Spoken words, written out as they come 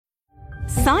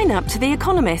Sign up to The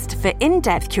Economist for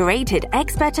in-depth curated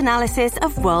expert analysis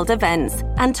of world events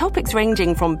and topics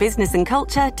ranging from business and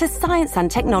culture to science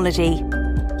and technology.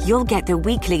 You'll get the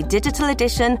weekly digital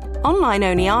edition,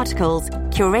 online-only articles,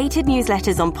 curated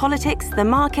newsletters on politics, the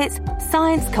markets,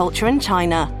 science, culture and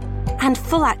China, and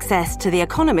full access to The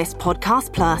Economist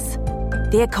Podcast Plus.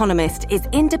 The Economist is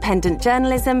independent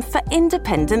journalism for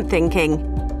independent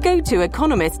thinking. Go to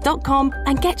economist.com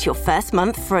and get your first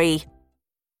month free.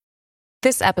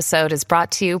 This episode is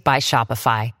brought to you by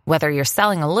Shopify. Whether you're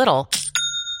selling a little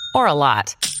or a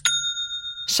lot,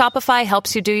 Shopify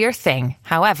helps you do your thing,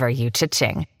 however you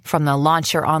cha-ching. From the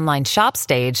launch your online shop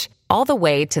stage, all the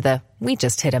way to the we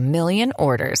just hit 1 million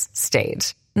orders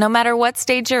stage. No matter what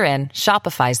stage you're in,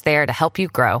 Shopify's there to help you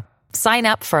grow. Sign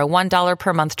up for a $1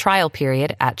 per month trial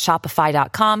period at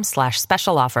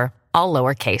shopify.com/special offer, all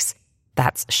lowercase.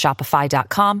 That's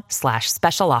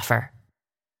shopify.com/special offer.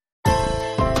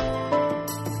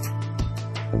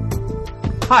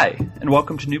 Hi, and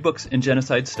welcome to New Books in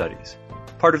Genocide Studies,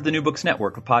 part of the New Books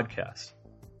Network of podcasts.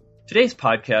 Today's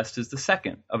podcast is the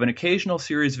second of an occasional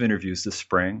series of interviews this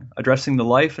spring addressing the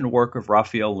life and work of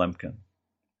Raphael Lemkin.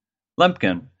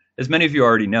 Lemkin, as many of you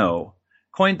already know,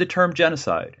 coined the term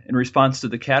genocide in response to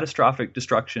the catastrophic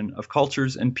destruction of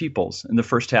cultures and peoples in the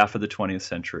first half of the 20th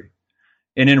century,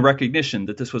 and in recognition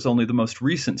that this was only the most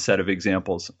recent set of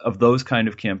examples of those kind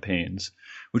of campaigns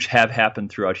which have happened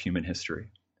throughout human history.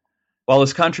 While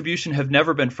his contribution have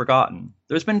never been forgotten,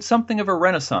 there's been something of a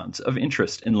renaissance of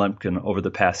interest in Lemkin over the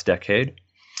past decade.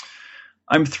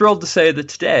 I'm thrilled to say that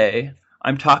today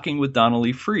I'm talking with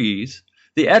Donna-Lee Freese,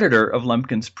 the editor of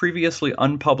Lemkin's previously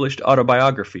unpublished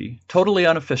autobiography, Totally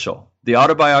Unofficial, The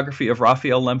Autobiography of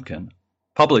Raphael Lemkin,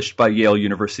 published by Yale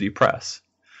University Press.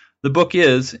 The book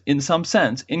is, in some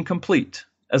sense, incomplete,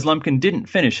 as Lemkin didn't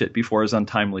finish it before his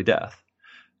untimely death,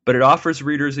 but it offers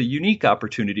readers a unique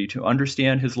opportunity to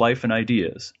understand his life and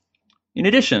ideas. In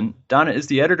addition, Donna is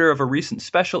the editor of a recent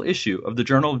special issue of the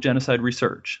Journal of Genocide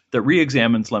Research that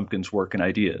re-examines Lemkin's work and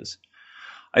ideas.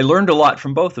 I learned a lot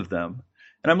from both of them,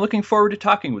 and I'm looking forward to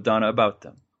talking with Donna about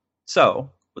them.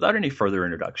 So, without any further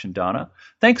introduction, Donna,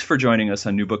 thanks for joining us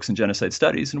on New Books in Genocide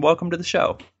Studies, and welcome to the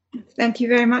show. Thank you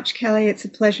very much, Kelly. It's a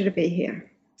pleasure to be here.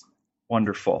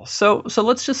 Wonderful. So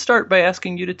let's just start by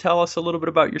asking you to tell us a little bit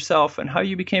about yourself and how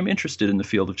you became interested in the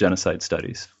field of genocide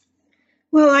studies.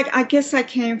 Well, I guess I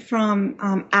came from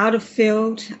out of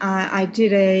field. I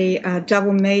did a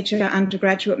double major,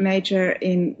 undergraduate major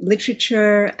in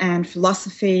literature and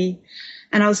philosophy,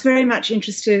 and I was very much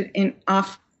interested in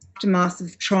aftermath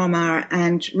of trauma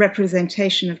and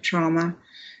representation of trauma.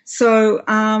 So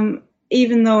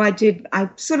even though I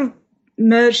sort of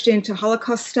merged into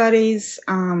Holocaust studies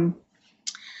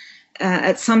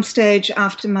at some stage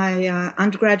after my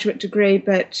undergraduate degree,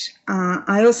 but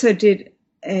I also did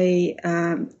a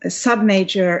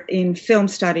sub-major in film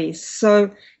studies. So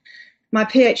my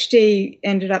PhD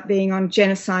ended up being on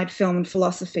genocide, film, and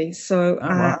philosophy. So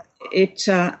I'm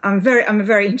a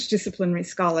very interdisciplinary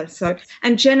scholar. So,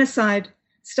 and genocide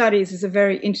studies is a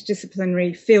very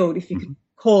interdisciplinary field, if you could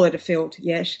call it a field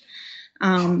yet.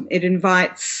 It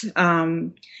invites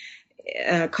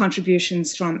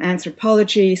contributions from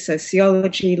anthropology,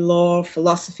 sociology, law,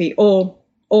 philosophy, all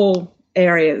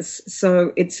areas.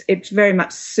 So it very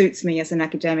much suits me as an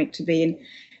academic to be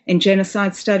in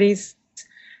genocide studies.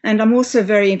 And I'm also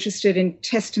very interested in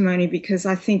testimony because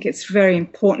I think it's very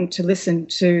important to listen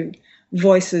to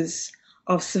voices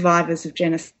of survivors of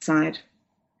genocide.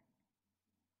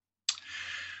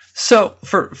 So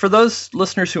for those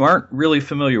listeners who aren't really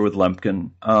familiar with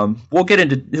Lemkin, we'll get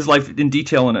into his life in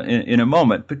detail in a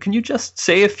moment, but can you just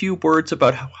say a few words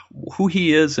about who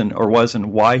he is or was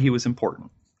and why he was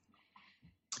important?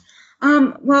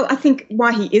 Well, I think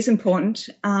why he is important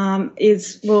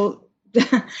is,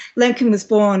 Lemkin was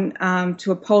born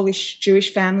to a Polish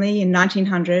Jewish family in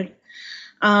 1900,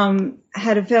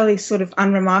 had a very sort of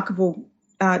unremarkable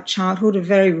childhood, a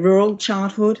very rural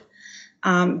childhood.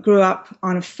 Grew up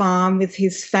on a farm with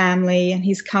his family and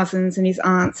his cousins and his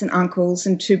aunts and uncles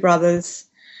and two brothers.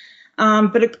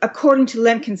 But according to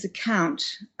Lemkin's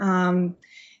account,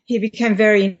 he became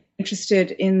very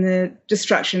interested in the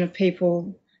destruction of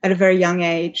people at a very young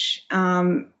age.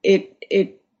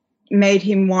 It made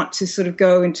him want to sort of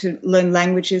go into learn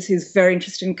languages. He was very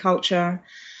interested in culture.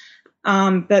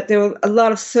 But there were a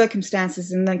lot of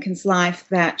circumstances in Lemkin's life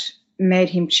that made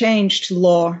him change to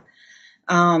law.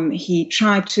 He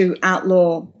tried to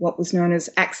outlaw what was known as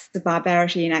acts of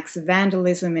barbarity and acts of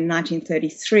vandalism in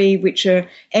 1933, which are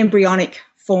embryonic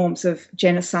forms of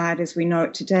genocide as we know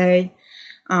it today.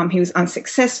 He was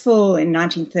unsuccessful. In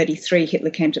 1933, Hitler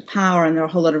came to power, and there are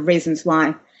a whole lot of reasons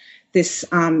why this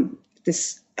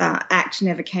act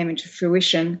never came into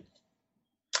fruition.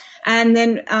 And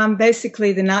then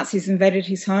basically the Nazis invaded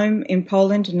his home in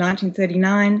Poland in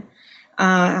 1939.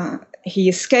 He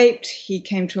escaped. He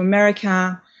came to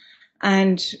America.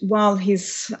 And while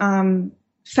his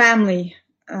family,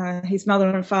 his mother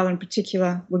and father in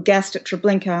particular, were gassed at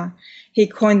Treblinka, he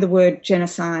coined the word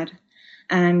genocide.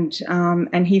 And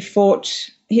he fought.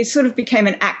 He sort of became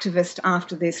an activist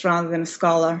after this rather than a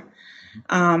scholar.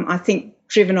 I think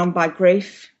driven on by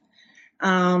grief,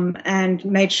 and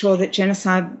made sure that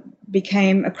genocide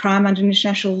became a crime under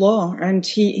international law. And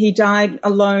he died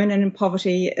alone and in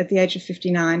poverty at the age of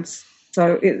 59.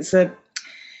 So it's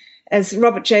as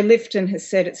Robert J. Lifton has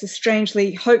said, it's a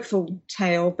strangely hopeful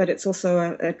tale, but it's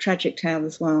also a tragic tale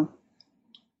as well.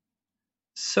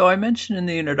 So I mentioned in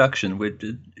the introduction,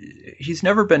 he's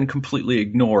never been completely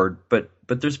ignored, but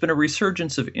there's been a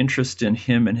resurgence of interest in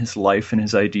him and his life and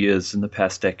his ideas in the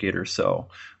past decade or so.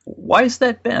 Why has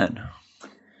that been?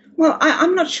 Well,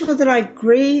 I'm not sure that I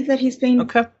agree that he's been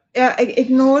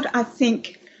ignored. I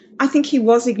think he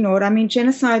was ignored. I mean,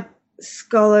 genocide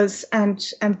scholars, and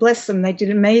bless them, they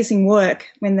did amazing work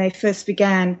when they first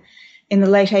began in the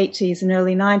late 80s and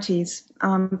early 90s,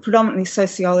 predominantly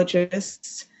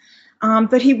sociologists.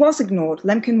 But he was ignored.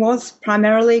 Lemkin was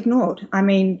primarily ignored. I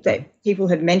mean, that people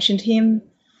had mentioned him,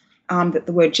 that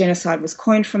the word genocide was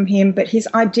coined from him, but his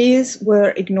ideas were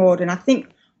ignored. And I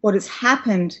think what has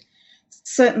happened,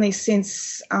 certainly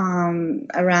since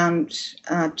around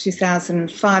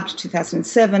 2005 to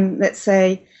 2007, let's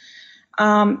say,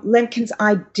 Lemkin's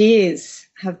ideas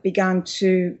have begun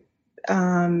to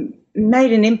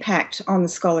made an impact on the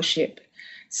scholarship.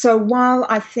 So while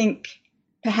I think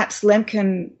perhaps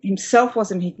Lemkin himself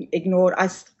wasn't ignored,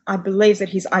 I believe that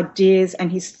his ideas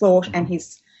and his thought and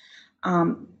his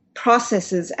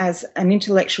processes as an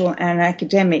intellectual and an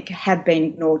academic had been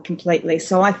ignored completely.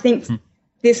 So I think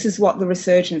this is what the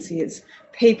resurgence is.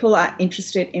 People are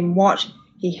interested in what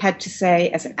he had to say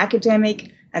as an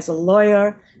academic, as a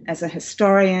lawyer, as a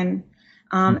historian,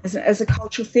 as a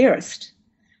cultural theorist.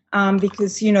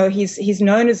 Because, you know, he's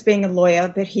known as being a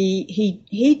lawyer, but he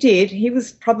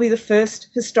was probably the first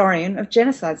historian of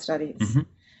genocide studies. Mm-hmm.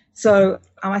 So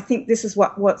I think this is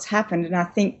what's happened, and I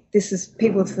think this is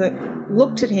people have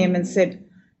looked at him and said,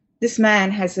 this man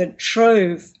has a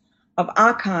trove of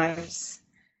archives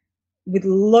with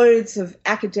loads of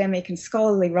academic and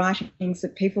scholarly writings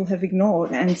that people have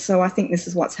ignored, and so I think this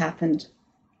is what's happened.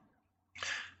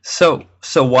 So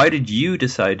why did you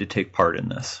decide to take part in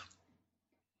this?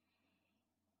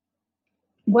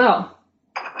 Well,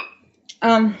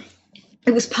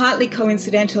 it was partly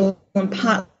coincidental and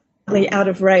partly out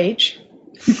of rage.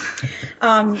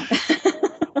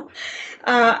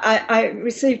 I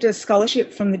received a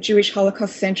scholarship from the Jewish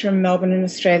Holocaust Centre in Melbourne in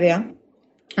Australia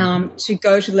to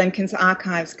go to Lemkin's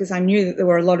archives because I knew that there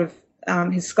were a lot of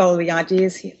his scholarly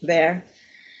ideas there.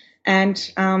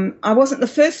 And I wasn't the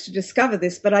first to discover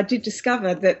this, but I did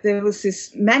discover that there was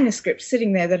this manuscript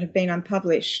sitting there that had been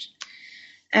unpublished.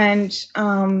 And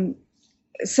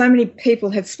so many people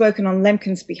had spoken on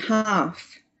Lemkin's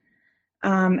behalf.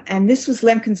 And this was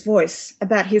Lemkin's voice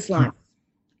about his life.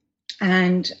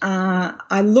 And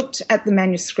I looked at the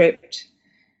manuscript,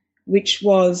 which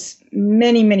was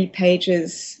many, many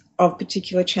pages of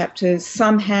particular chapters,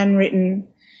 some handwritten.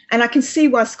 And I can see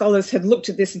why scholars had looked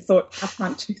at this and thought, I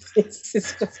can't do this.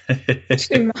 It's just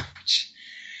too much.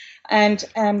 And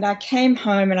I came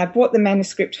home and I brought the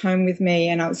manuscript home with me,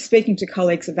 and I was speaking to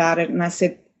colleagues about it, and I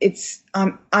said,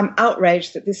 I'm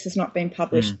outraged that this has not been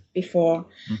published before.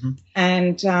 Mm-hmm.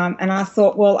 And I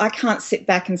thought, well, I can't sit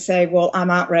back and say, well, I'm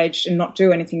outraged and not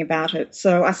do anything about it.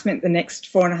 So I spent the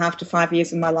next 4.5 to 5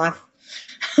 years of my life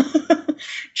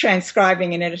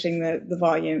transcribing and editing the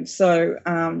volume. So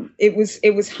it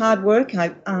was hard work.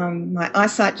 My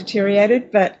eyesight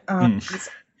deteriorated, but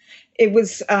it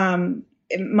was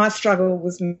my struggle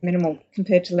was minimal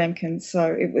compared to Lemkin. So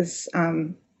it was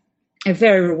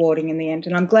very rewarding in the end,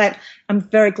 and I'm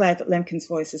very glad that Lemkin's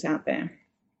voice is out there.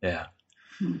 Yeah.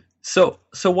 So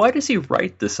why does he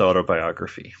write this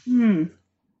autobiography?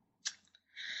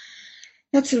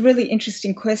 That's a really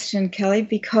interesting question, Kelly,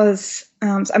 because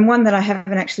and one that I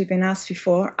haven't actually been asked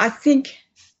before. I think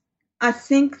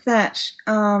that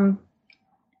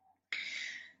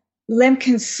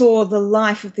Lemkin saw the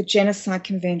life of the Genocide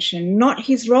Convention, not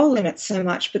his role in it so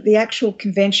much, but the actual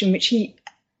convention, which he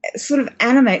sort of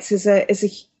animates as a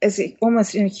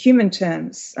almost in human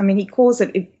terms. I mean, he calls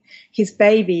it his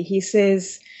baby. He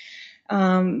says,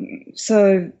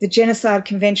 so the Genocide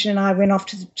Convention and I went off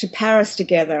to Paris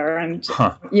together, and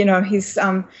you know, he's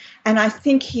and I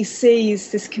think he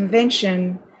sees this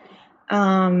convention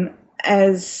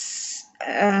as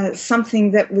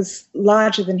something that was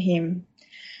larger than him.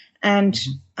 And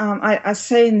I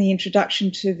say in the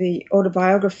introduction to the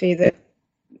autobiography that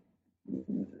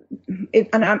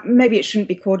maybe it shouldn't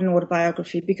be called an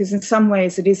autobiography, because in some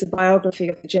ways it is a biography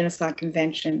of the Genocide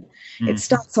Convention. It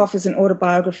starts off as an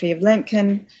autobiography of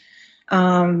Lemkin,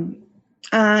 and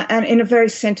in a very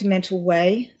sentimental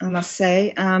way, I must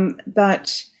say,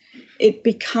 but it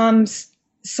becomes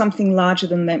something larger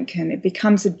than Lemkin. It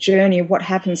becomes a journey of what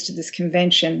happens to this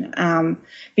convention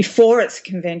before it's a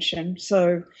convention.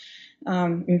 So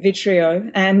in vitro,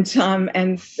 and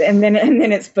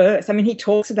then its birth. I mean, he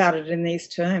talks about it in these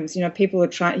terms. You know, people are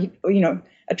trying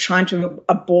to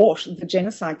abort the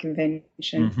Genocide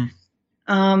Convention.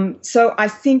 So I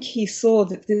think he saw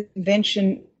that the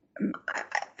convention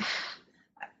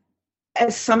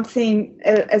as something,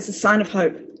 as a sign of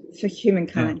hope for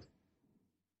humankind. Yeah.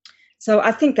 So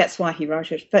I think that's why he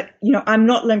wrote it. But, you know, I'm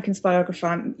not Lemkin's biographer.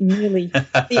 I'm merely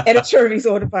the editor of his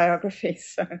autobiography.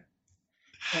 So,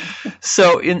 yeah.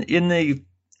 So in the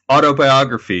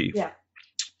autobiography,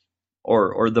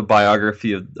 or the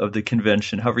biography of the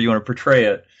convention, however you want to portray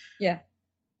it,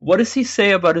 what does he say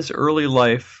about his early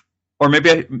life? Or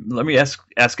maybe let me ask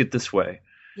it this way.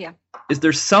 Yeah. Is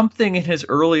there something in his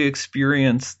early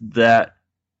experience that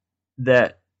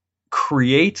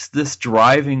creates this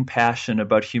driving passion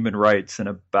about human rights and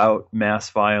about mass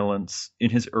violence in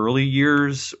his early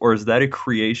years, or is that a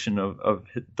creation of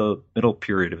the middle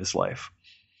period of his life?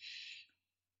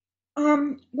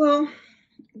 Well,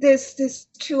 there's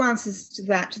two answers to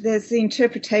that. There's the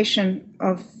interpretation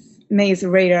of me as a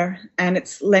reader, and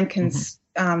it's Lemkin's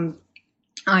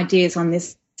ideas on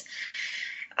this.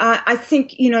 I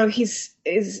think, you know,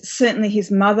 certainly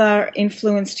his mother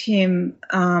influenced him.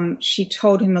 She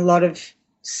told him a lot of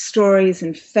stories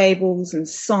and fables and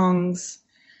songs.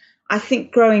 I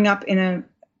think growing up in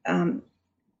a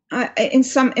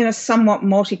somewhat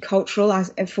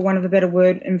multicultural, for want of a better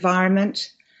word,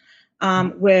 environment,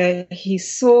 where he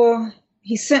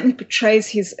certainly portrays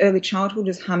his early childhood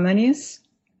as harmonious,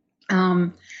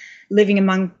 living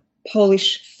among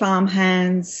Polish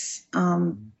farmhands,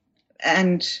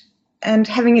 and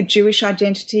having a Jewish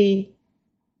identity.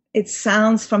 It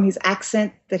sounds from his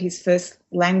accent that his first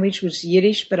language was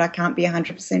Yiddish, but I can't be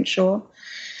 100% sure.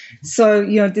 So,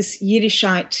 you know, this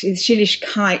Yiddishkeit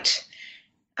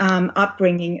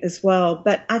upbringing as well.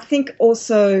 But I think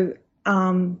also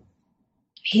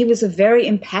he was a very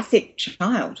empathic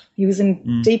child. He was a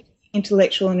deep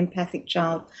intellectual and empathic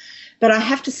child. But I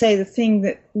have to say the thing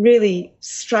that really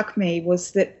struck me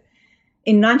was that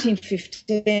in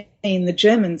 1915, the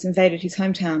Germans invaded his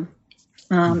hometown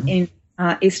in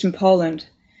eastern Poland.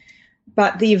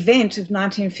 But the event of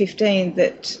 1915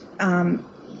 that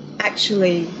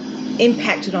actually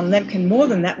impacted on Lemkin more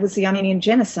than that was the Armenian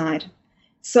genocide.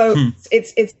 So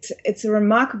it's a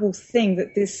remarkable thing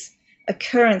that this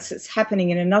occurrence that's happening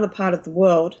in another part of the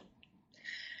world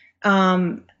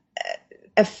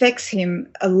affects him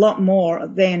a lot more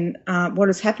than what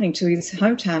is happening to his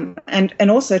hometown and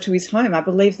also to his home. I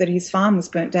believe that his farm was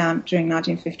burnt down during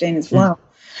 1915 as well.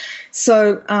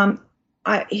 So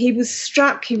he was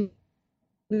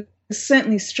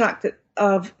certainly struck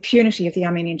of impunity of the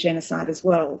Armenian genocide as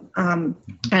well.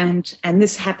 And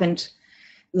this happened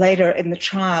later in the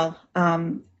trial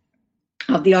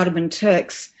of the Ottoman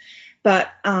Turks.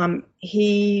 But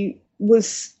he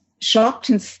was shocked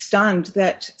and stunned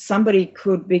that somebody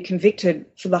could be convicted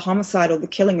for the homicide or the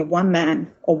killing of one man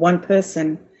or one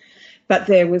person, but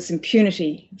there was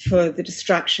impunity for the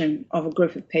destruction of a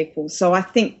group of people. So I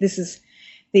think this is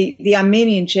the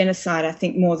Armenian genocide, I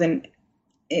think more than,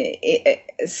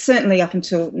 certainly up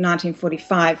until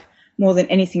 1945, more than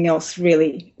anything else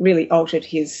really altered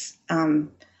his, and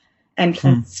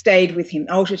stayed with him,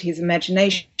 altered his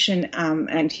imagination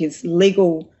and his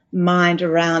legal mind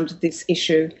around this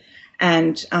issue.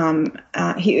 And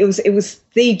it was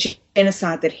the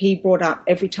genocide that he brought up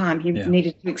every time he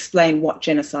needed to explain what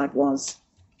genocide was.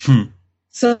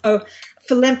 So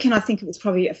for Lemkin, I think it was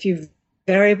probably a few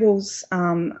variables,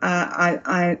 but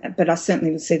I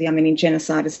certainly would see the Armenian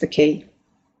genocide as the key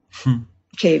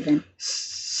event.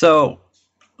 So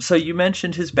you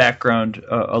mentioned his background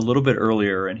a little bit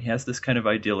earlier, and he has this kind of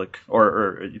idyllic,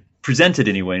 or presented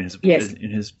anyway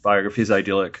in his biography as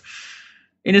idyllic.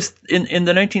 In the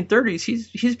 1930s,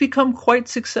 he's become quite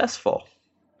successful.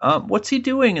 What's he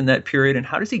doing in that period, and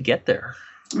how does he get there?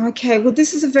 Okay, well,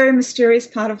 this is a very mysterious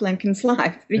part of Lemkin's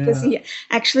life because he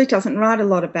actually doesn't write a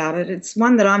lot about it. It's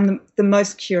one that I'm the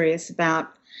most curious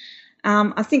about.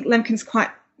 I think Lemkin's quite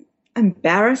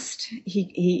embarrassed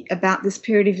about this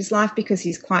period of his life because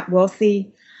he's quite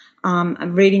wealthy.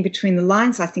 I'm reading between the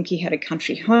lines. I think he had a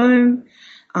country home.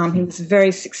 He was a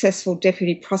very successful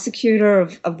deputy prosecutor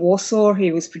of Warsaw.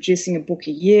 He was producing a book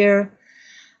a year.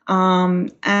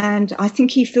 And I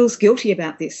think he feels guilty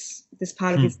about this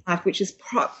part of his life, which is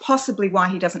possibly why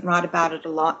he doesn't write about it a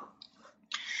lot.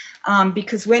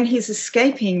 Because when he's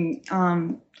escaping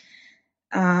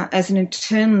as an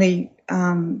internally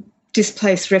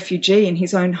displaced refugee in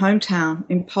his own hometown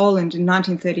in Poland in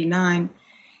 1939,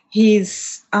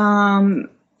 it's then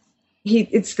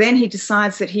he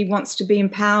decides that he wants to be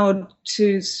empowered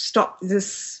to stop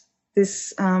this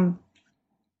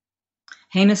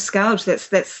heinous scourge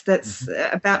that's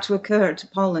about to occur to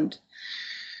Poland.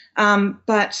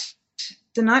 But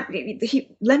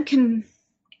Lemkin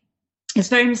is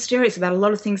very mysterious about a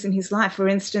lot of things in his life. For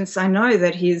instance, I know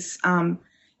that his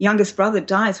youngest brother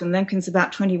dies when Lemkin's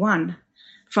about 21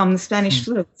 from the Spanish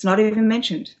flu. It's not even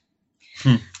mentioned.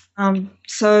 But the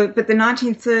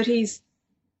 1930s,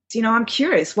 I'm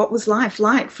curious, what was life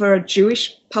like for a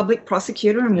Jewish public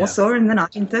prosecutor in Warsaw in the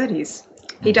 1930s?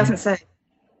 He doesn't say.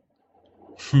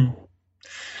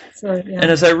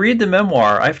 And as I read the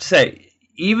memoir, I have to say,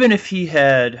 even if he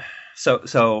had,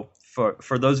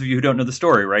 for those of you who don't know the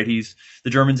story, right? The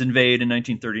Germans invade in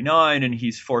 1939, and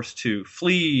he's forced to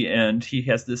flee, and he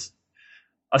has this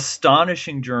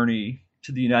astonishing journey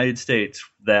to the United States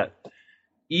that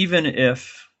even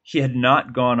if he had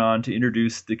not gone on to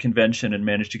introduce the convention and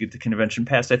managed to get the convention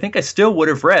passed, I think I still would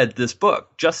have read this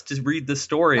book just to read the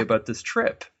story about this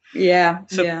trip. Yeah.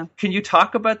 So can you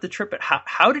talk about the trip?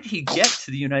 How did he get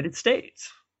to the United States?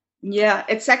 Yeah,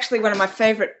 it's actually one of my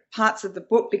favorite parts of the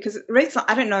book because it reads,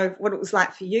 I don't know what it was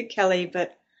like for you, Kelly,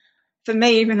 but for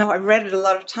me, even though I've read it a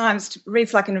lot of times, it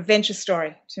reads like an adventure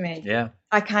story to me. Yeah.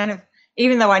 I kind of,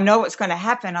 even though I know what's going to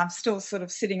happen, I'm still sort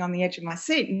of sitting on the edge of my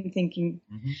seat and thinking,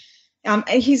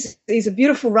 he's a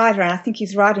beautiful writer, and I think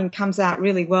his writing comes out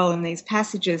really well in these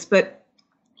passages. But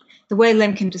the way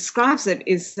Lemkin describes it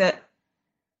is that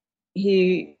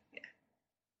the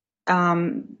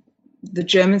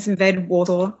Germans invaded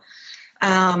Warsaw.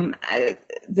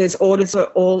 There's orders for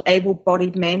all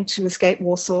able-bodied men to escape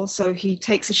Warsaw. So he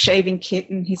takes a shaving kit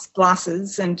and his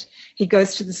glasses, and he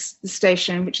goes to the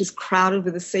station, which is crowded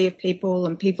with a sea of people,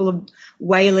 and people are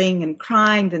wailing and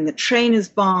crying. Then the train is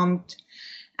bombed.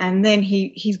 And then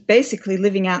he's basically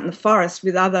living out in the forest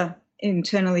with other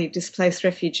internally displaced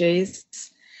refugees.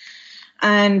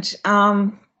 And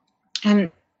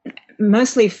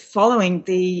mostly following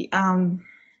the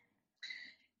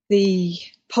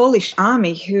Polish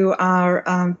army, who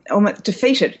are almost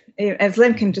defeated, as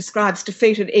Lemkin describes,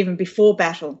 defeated even before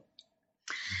battle.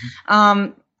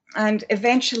 And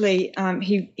eventually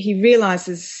he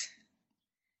realizes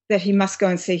that he must go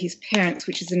and see his parents,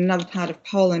 which is in another part of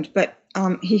Poland, but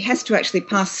he has to actually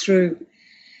pass through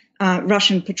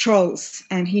Russian patrols,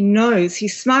 and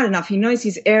he's smart enough, he knows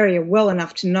his area well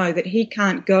enough to know that he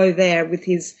can't go there with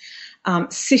his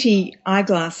city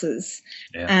eyeglasses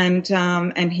and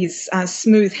his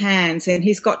smooth hands, and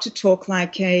he's got to talk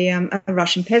like a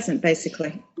Russian peasant,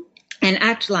 basically, and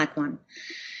act like one.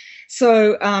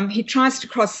 So he tries to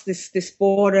cross this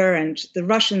border, and the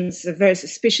Russians are very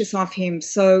suspicious of him.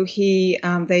 So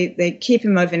they keep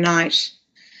him overnight,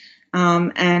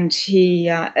 and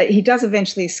he does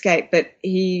eventually escape, but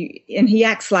he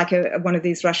acts like one of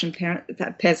these Russian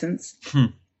peasants.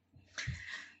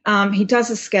 He does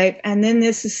escape, and then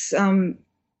there's this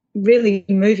really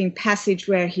moving passage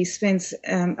where he spends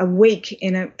a week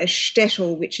in a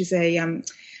shtetl, which is a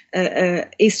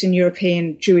Eastern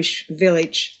European Jewish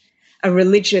village, a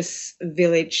religious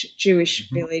village, Jewish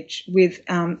village, with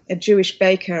a Jewish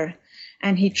baker,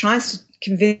 and he tries to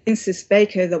convince this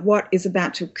baker that what is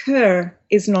about to occur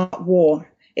is not war;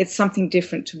 it's something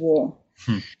different to war.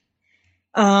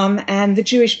 And the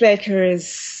Jewish baker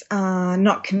is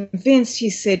not convinced. He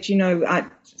said,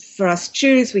 for us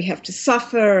Jews, we have to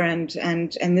suffer, and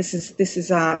this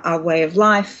is our way of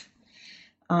life.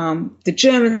 The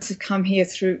Germans have come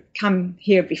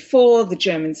here before. The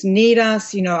Germans need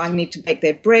us. I need to bake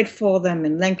their bread for them.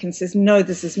 And Lemkin says, no,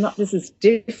 this is not. This is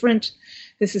different.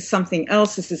 This is something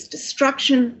else. This is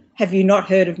destruction. Have you not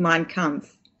heard of Mein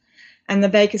Kampf? And the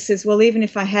baker says, well, even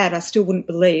if I had, I still wouldn't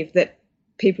believe that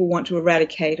people want to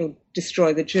eradicate or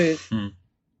destroy the Jews.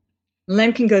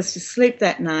 Lemkin goes to sleep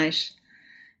that night,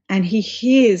 and he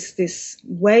hears this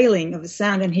wailing of a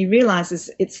sound, and he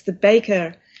realizes it's the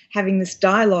baker having this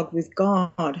dialogue with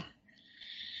God.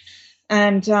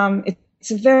 And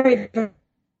it's a very, very,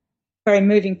 very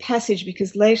moving passage,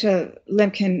 because later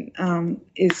Lemkin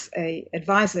is an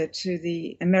advisor to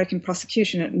the American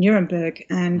prosecution at Nuremberg,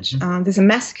 and there's a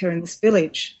massacre in this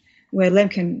village where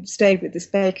Lemkin stayed with this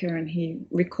baker, and he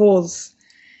recalls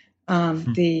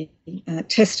the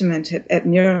testament at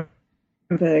Nuremberg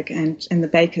and the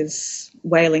baker's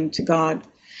wailing to God.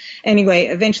 Anyway,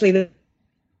 eventually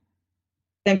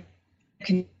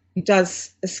Lemkin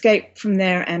does escape from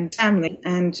there and family,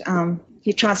 and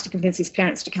he tries to convince his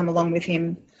parents to come along with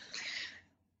him.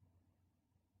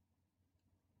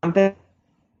 But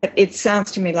it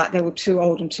sounds to me like they were too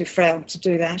old and too frail to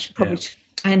do that,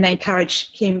 and they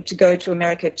encouraged him to go to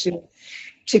America to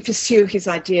pursue his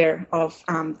idea of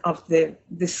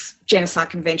this genocide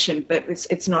convention. But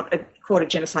it's not called a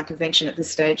genocide convention at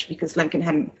this stage because Lemkin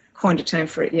hadn't coined a term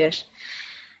for it yet.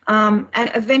 And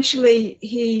eventually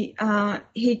he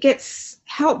gets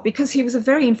help because he was a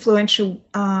very influential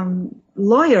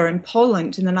lawyer in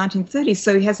Poland in the 1930s.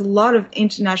 So he has a lot of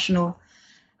international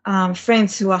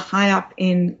friends who are high up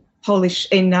in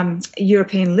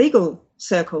European legal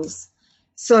circles.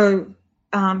 So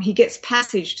he gets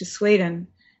passage to Sweden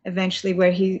eventually,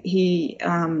 where he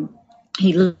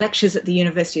lectures at the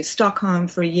University of Stockholm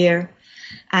for a year.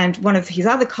 And one of his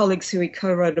other colleagues who he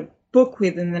co-wrote a book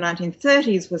with in the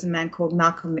 1930s was a man called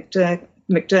Malcolm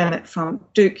McDermott from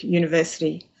Duke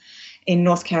University in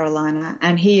North Carolina.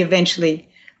 And he eventually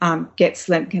gets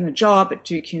Lemkin a job at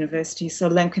Duke University. So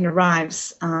Lemkin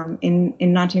arrives in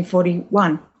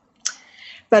 1941.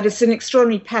 But it's an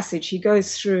extraordinary passage. He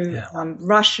goes through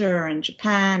Russia and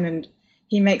Japan, and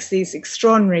he makes these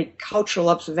extraordinary cultural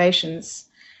observations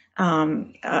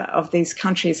of these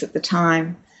countries at the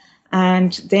time.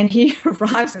 And then he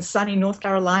arrives in sunny North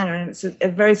Carolina, and it's a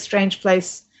very strange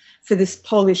place for this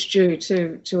Polish Jew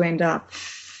to end up.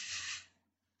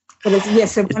 But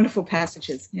it's, they're wonderful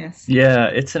passages, yes. Yeah,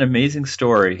 it's an amazing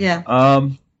story. Yeah.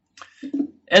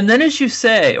 And then as you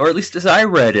say, or at least as I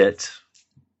read it,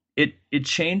 it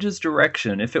changes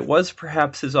direction. If it was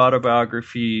perhaps his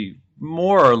autobiography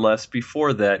more or less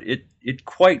before that, it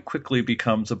quite quickly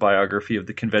becomes a biography of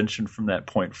the convention from that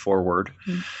point forward.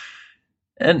 Mm-hmm.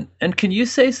 And can you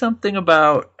say something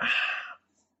about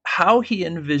how he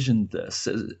envisioned this?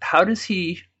 How does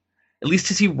he, at least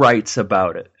as he writes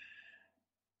about it,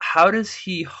 how does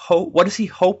he hope? What does he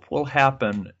hope will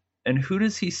happen, and who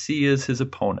does he see as his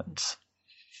opponents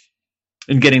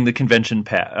in getting the convention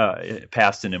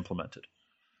passed and implemented?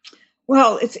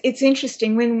 Well, it's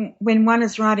interesting when one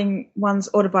is writing one's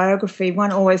autobiography,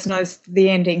 one always knows the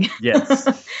ending.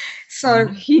 Yes. So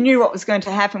he knew what was going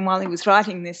to happen while he was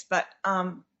writing this, but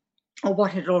or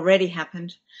what had already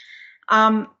happened.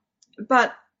 I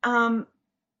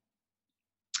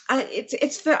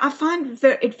find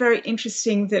it very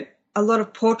interesting that a lot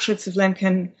of portraits of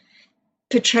Lemkin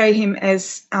portray him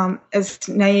as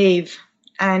naive,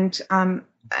 and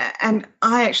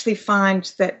I actually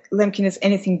find that Lemkin is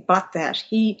anything but that.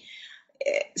 He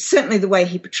certainly, the way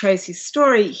he portrays his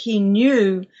story, he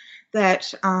knew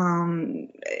that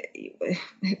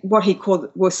what he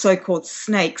were so-called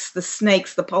snakes,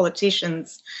 the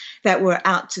politicians that were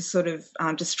out to sort of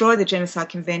destroy the Genocide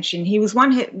Convention. He was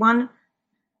one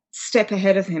step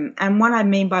ahead of him, and what I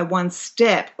mean by one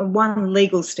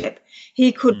legal step,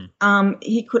 he could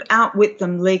outwit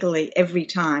them legally every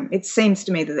time. It seems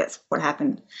to me that that's what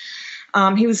happened.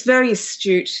 He was very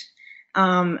astute,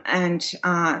 and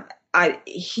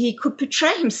he could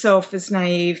portray himself as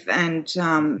naive and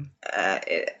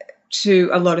to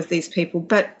a lot of these people,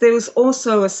 but there was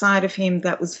also a side of him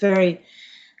that was very,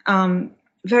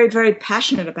 very, very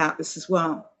passionate about this as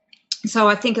well. So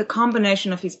I think a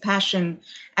combination of his passion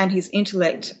and his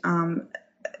intellect,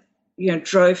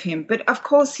 drove him. But of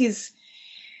course, his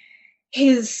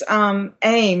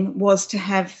aim was to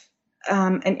have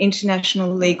an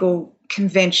international legal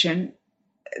convention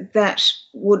that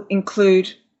would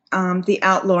include the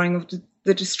outlawing of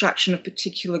the destruction of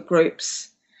particular groups,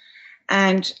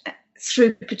 and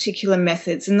through particular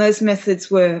methods. And those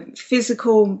methods were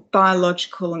physical,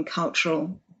 biological, and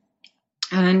cultural.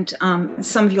 And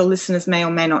some of your listeners may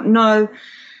or may not know,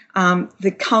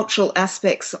 the cultural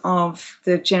aspects of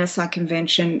the Genocide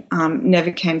Convention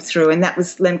never came through. And that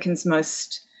was Lemkin's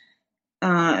most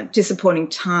disappointing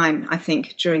time, I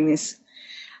think, during this.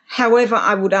 However,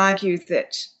 I would argue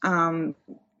that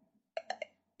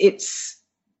it's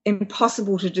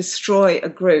impossible to destroy a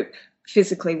group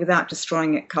physically without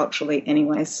destroying it culturally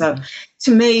anyway. So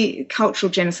to me, cultural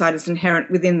genocide is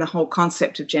inherent within the whole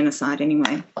concept of genocide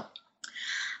anyway.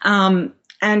 And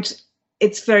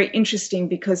it's very interesting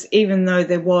because even though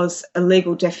there was a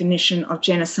legal definition of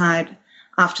genocide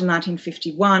after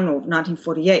 1951 or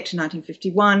 1948 to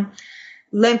 1951,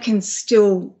 Lemkin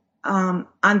still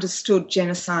understood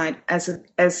genocide as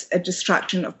a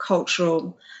destruction of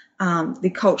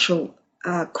the cultural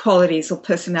qualities or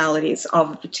personalities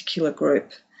of a particular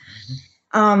group.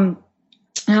 I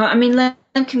mean,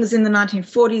 Lemkin was in the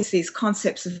 1940s. These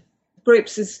concepts of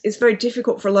groups is very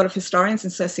difficult for a lot of historians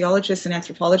and sociologists and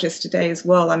anthropologists today as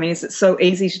well. I mean, is it so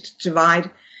easy to divide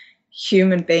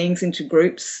human beings into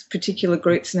groups, particular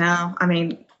groups now? I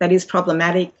mean, that is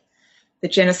problematic. The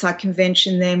Genocide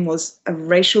Convention then was of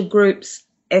racial groups,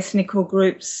 ethnical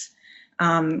groups,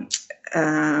 I've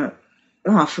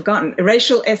forgotten,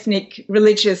 racial, ethnic,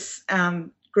 religious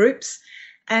groups.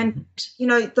 And, you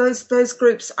know, those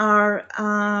groups are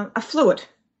fluid.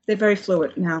 They're very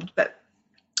fluid now. But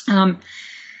I'm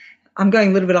going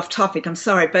a little bit off topic, I'm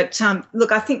sorry. But,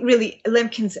 look, I think really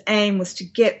Lemkin's aim was to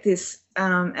get this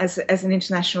as an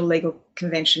international legal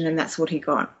convention, and that's what he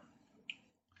got.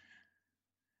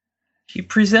 He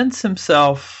presents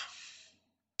himself,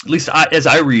 at least as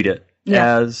I read it,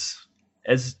 as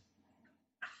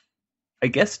I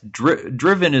guess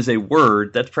driven is a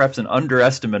word. That's perhaps an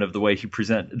underestimate of the way he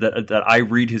that I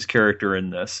read his character in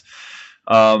this.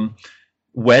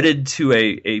 Wedded to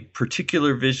a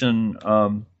particular vision,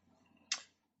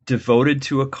 devoted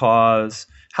to a cause.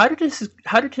 How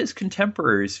did his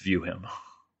contemporaries view him?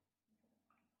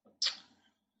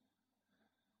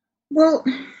 Well,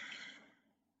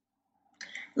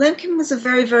 Lemkin was a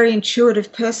very, very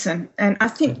intuitive person, and I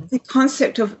think the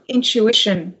concept of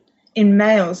intuition in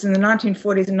males in the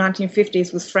 1940s and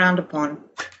 1950s was frowned upon.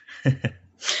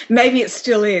 Maybe it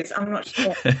still is, I'm not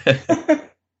sure.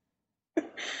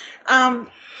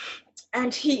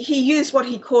 And he used what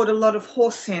he called a lot of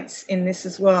horse sense in this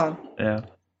as well. Yeah.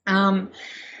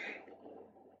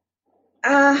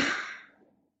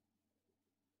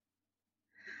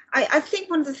 I think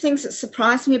one of the things that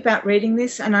surprised me about reading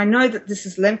this, and I know that this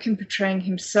is Lemkin portraying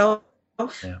himself,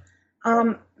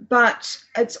 but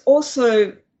it's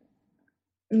also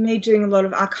me doing a lot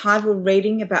of archival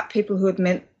reading about people who had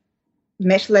met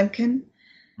Lemkin.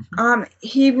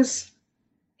 He was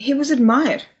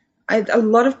admired. A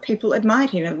lot of people admired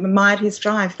him, admired his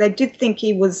drive. They did think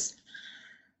he was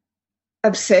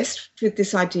obsessed with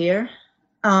this idea.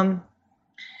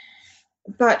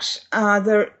 But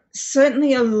there are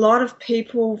certainly a lot of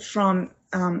people from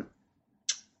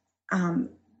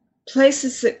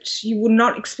places that you would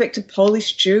not expect a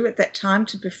Polish Jew at that time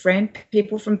to befriend,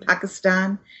 people from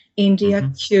Pakistan,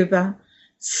 India, Cuba,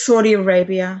 Saudi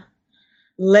Arabia,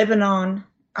 Lebanon,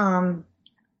 and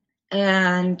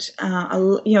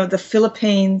the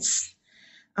Philippines.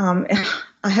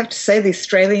 I have to say the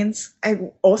Australians.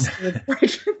 I also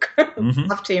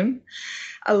loved him.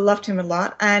 I loved him a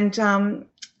lot, and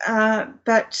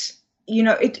but you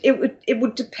know, it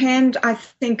would depend, I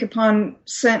think,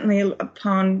 certainly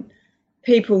upon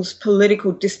people's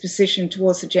political disposition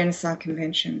towards the Genocide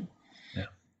Convention. Yeah.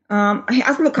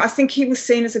 I think he was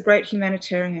seen as a great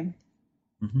humanitarian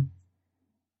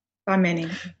by many.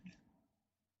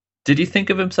 Did he think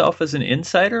of himself as an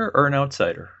insider or an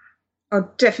outsider? Oh,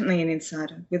 definitely an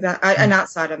insider. An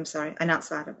outsider. I'm sorry, an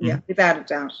outsider. Yeah, without a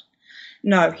doubt.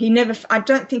 No, he never. I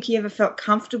don't think he ever felt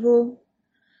comfortable.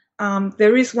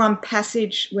 There is one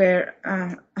passage where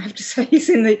I have to say he's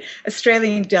in the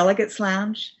Australian Delegates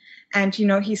Lounge, and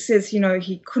he says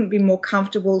he couldn't be more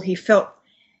comfortable. He felt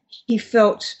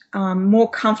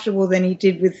more comfortable than he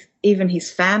did with even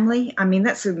his family. I mean,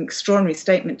 that's an extraordinary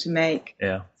statement to make.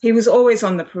 Yeah. He was always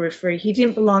on the periphery. He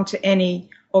didn't belong to any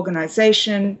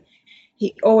organization.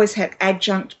 He always had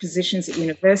adjunct positions at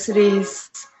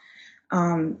universities.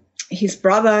 His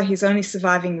brother, his only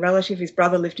surviving relative, his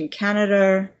brother lived in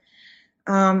Canada.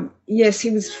 Yes, he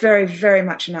was very, very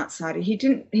much an outsider. He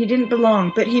didn't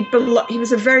belong, but he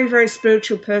was a very, very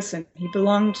spiritual person. He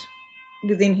belonged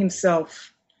within himself.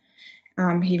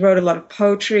 He wrote a lot of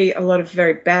poetry, a lot of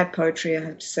very bad poetry, I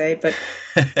have to say, but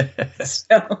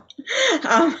still.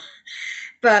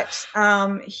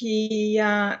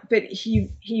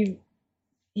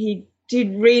 He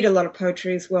did read a lot of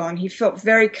poetry as well, and he felt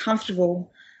very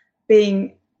comfortable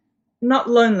being not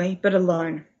lonely, but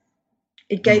alone.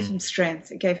 It gave him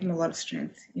strength. It gave him a lot of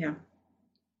strength. Yeah.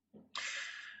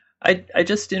 I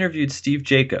just interviewed Steve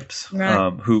Jacobs,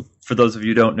 right. Who, for those of you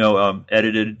who don't know,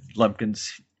 edited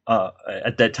Lemkin's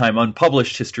at that time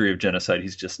unpublished History of Genocide.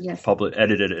 He's just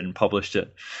edited it and published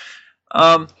it.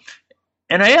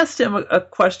 And I asked him a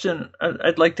question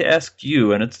I'd like to ask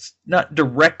you, and it's not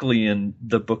directly in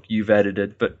the book you've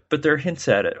edited, but there are hints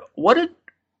at it. What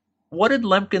did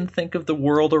Lemkin think of the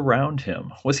world around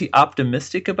him? Was he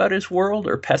optimistic about his world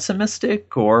or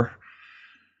pessimistic, or?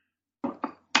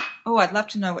 Oh, I'd love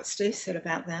to know what Steve said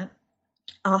about that.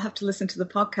 I'll have to listen to the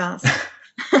podcast.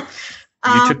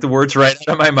 You took the words right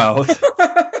out of my mouth.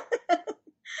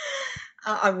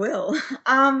 I will.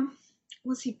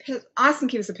 was he? I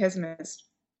think he was a pessimist.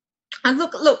 And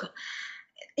look,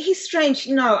 he's strange.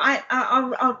 No,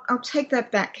 I'll take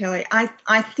that back, Kelly.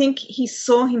 I think he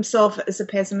saw himself as a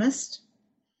pessimist.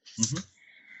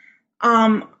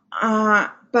 Mm-hmm.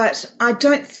 But I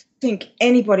don't think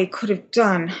anybody could have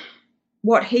done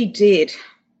what he did,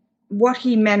 what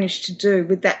he managed to do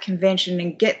with that convention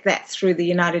and get that through the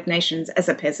United Nations as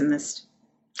a pessimist.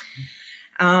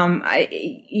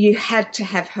 You had to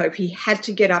have hope. He had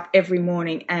to get up every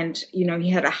morning and, he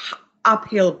had a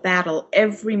uphill battle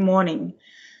every morning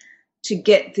to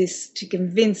get this, to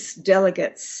convince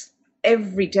delegates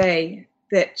every day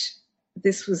that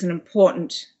this was an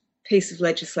important piece of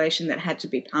legislation that had to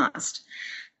be passed.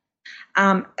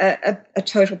 A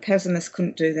total pessimist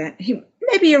couldn't do that. He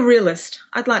maybe a realist.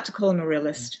 I'd like to call him a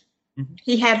realist. Mm-hmm.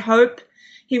 He had hope.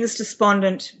 He was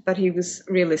despondent, but he was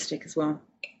realistic as well.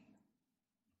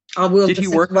 I will listen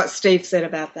to what Steve said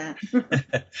about that.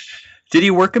 Did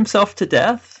he work himself to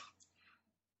death?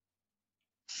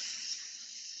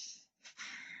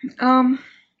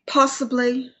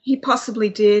 Possibly. He possibly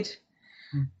did.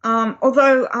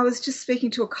 Although I was just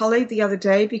speaking to a colleague the other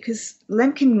day because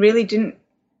Lemkin really didn't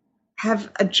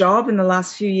have a job in the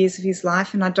last few years of his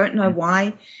life, and I don't know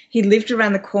why. He lived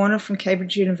around the corner from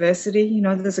Cambridge University.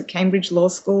 There's a Cambridge Law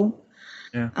School.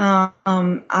 Yeah.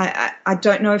 I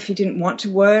don't know if he didn't want to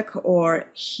work or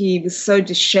he was so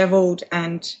disheveled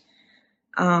and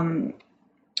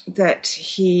that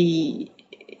he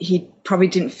probably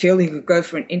didn't feel he could go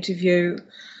for an interview.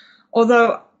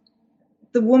 Although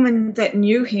the woman that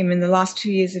knew him in the last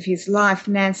 2 years of his life,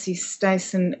 Nancy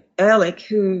Stason Ehrlich,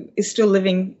 who is still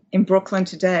living in Brooklyn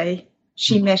today,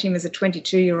 she met him as a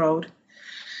 22-year-old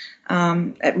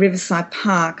at Riverside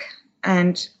Park,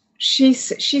 and she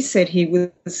said he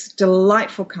was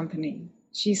delightful company.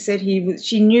 She said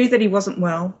she knew that he wasn't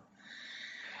well.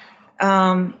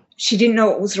 She didn't know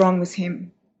what was wrong with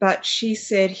him, but she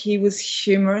said he was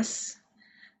humorous.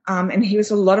 And he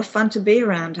was a lot of fun to be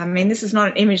around. I mean, this is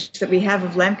not an image that we have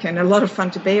of Lemkin, a lot of fun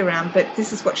to be around, but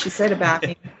this is what she said about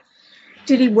him.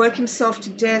 Did he work himself to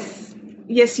death?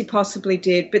 Yes, he possibly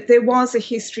did, but there was a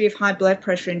history of high blood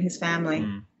pressure in his family.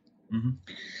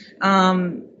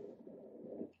 Mm-hmm.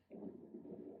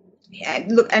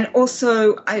 Look, and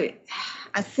also I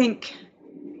think,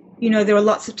 there were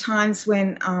lots of times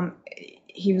when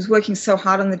he was working so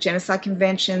hard on the Genocide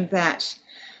Convention that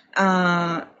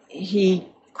he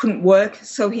couldn't work,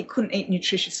 so he couldn't eat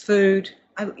nutritious food.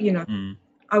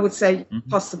 I would say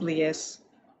possibly yes.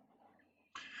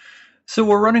 So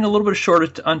we're running a little bit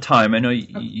short on time. I know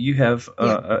you have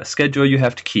a schedule you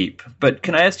have to keep, but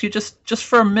can I ask you just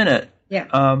for a minute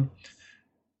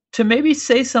to maybe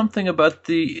say something about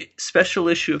the special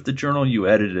issue of the journal you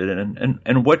edited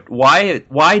and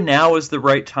why now is the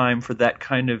right time for that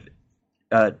kind of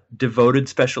devoted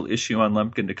special issue on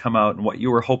Lemkin to come out and what you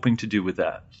were hoping to do with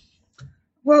that?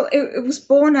 Well, it was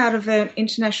born out of an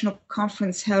international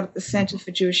conference held at the Center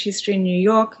for Jewish History in New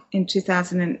York in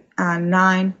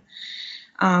 2009,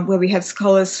 where we have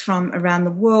scholars from around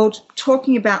the world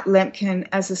talking about Lemkin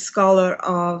as a scholar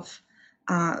of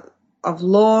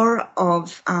law,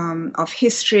 of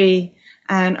history,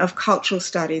 and of cultural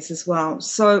studies as well.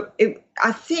 So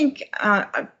I think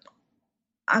I'm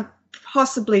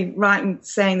possibly right in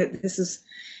saying that this is,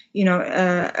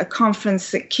 a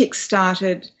conference that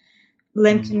kick-started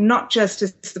Lemkin not just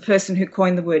as the person who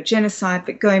coined the word genocide,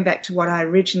 but going back to what I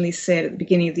originally said at the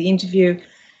beginning of the interview,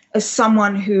 as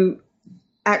someone who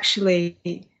actually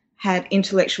had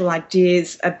intellectual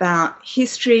ideas about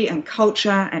history and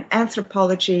culture and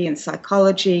anthropology and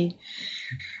psychology.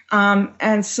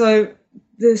 And so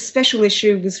the special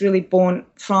issue was really born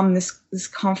from this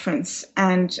conference.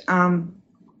 And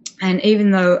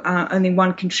even though only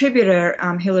one contributor,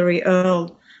 Hilary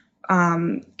Earle,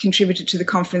 contributed to the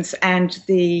conference and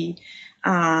the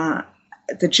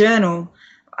journal,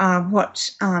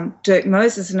 what Dirk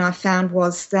Moses and I found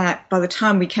was that by the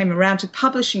time we came around to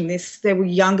publishing this, there were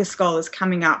younger scholars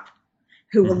coming up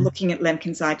who were looking at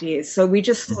Lemkin's ideas. So we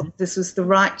just thought this was the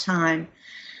right time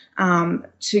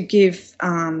to give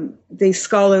these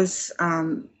scholars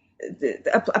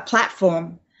a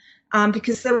platform,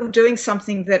 because they were doing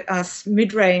something that us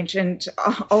mid-range and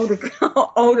older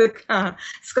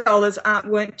scholars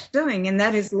weren't doing, and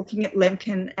that is looking at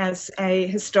Lemkin as a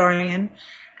historian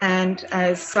and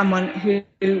as someone who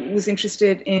was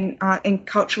interested in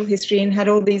cultural history and had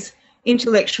all these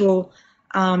intellectual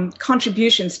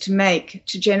contributions to make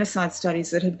to genocide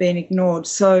studies that had been ignored.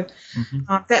 So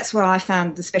that's why I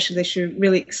found the special issue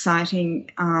really exciting,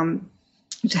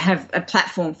 to have a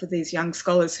platform for these young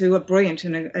scholars who are brilliant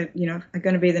and are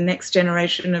going to be the next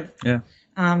generation of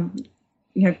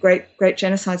great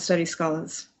genocide study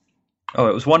scholars. Oh,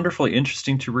 it was wonderfully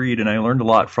interesting to read, and I learned a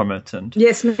lot from it. And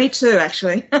yes, me too,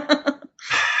 actually.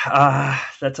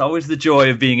 That's always the joy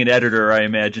of being an editor, I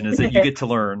imagine, is that you get to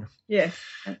learn. Yes,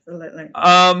 absolutely.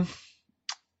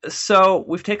 So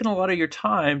we've taken a lot of your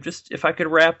time. Just if I could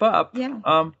wrap up,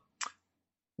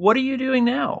 what are you doing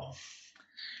now?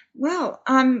 Well,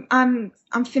 I'm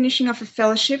finishing off a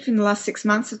fellowship in the last 6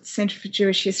 months at the Centre for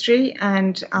Jewish History,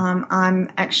 and I'm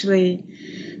actually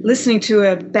listening to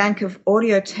a bank of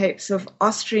audio tapes of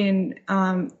Austrian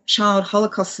child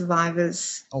Holocaust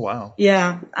survivors. Oh, wow.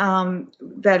 Yeah,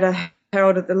 that are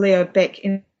held at the Leo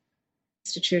Baeck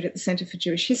Institute at the Centre for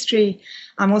Jewish History.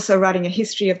 I'm also writing a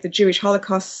history of the Jewish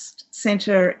Holocaust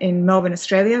Centre in Melbourne,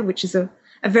 Australia, which is a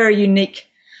very unique.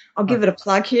 I'll give it a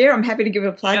plug here. I'm happy to give it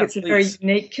a plug. Yeah, it's a please.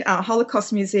 very unique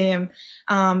Holocaust museum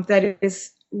that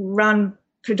is run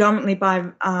predominantly by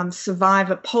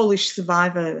Polish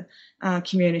survivor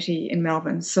community in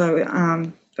Melbourne. So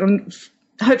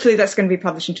hopefully that's going to be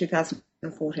published in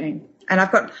 2014. And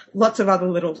I've got lots of other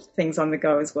little things on the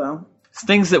go as well.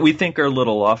 Things that we think are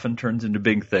little often turns into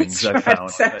big things, That's I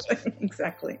right, found.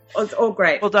 Exactly. It's all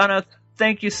great. Well, Donna,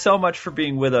 thank you so much for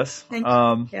being with us. Thank you,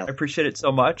 I Kelly. appreciate it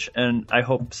so much, and I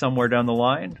hope somewhere down the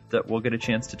line that we'll get a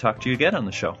chance to talk to you again on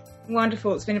the show.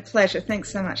 Wonderful. It's been a pleasure.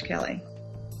 Thanks so much, Kelly.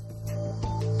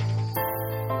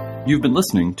 You've been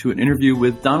listening to an interview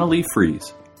with Donna Lee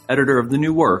Fries, editor of the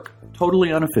new work,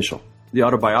 Totally Unofficial, the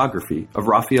autobiography of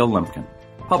Raphael Lemkin,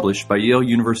 published by Yale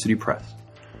University Press.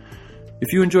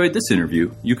 If you enjoyed this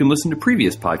interview, you can listen to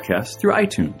previous podcasts through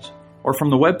iTunes or from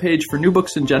the webpage for New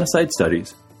Books in Genocide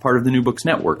Studies, part of the New Books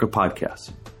network of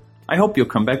podcasts. I hope you'll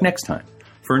come back next time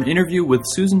for an interview with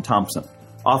Susan Thompson,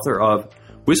 author of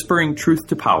Whispering Truth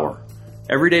to Power,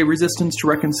 Everyday Resistance to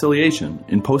Reconciliation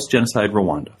in Post-Genocide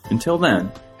Rwanda. Until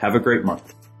then, have a great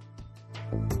month.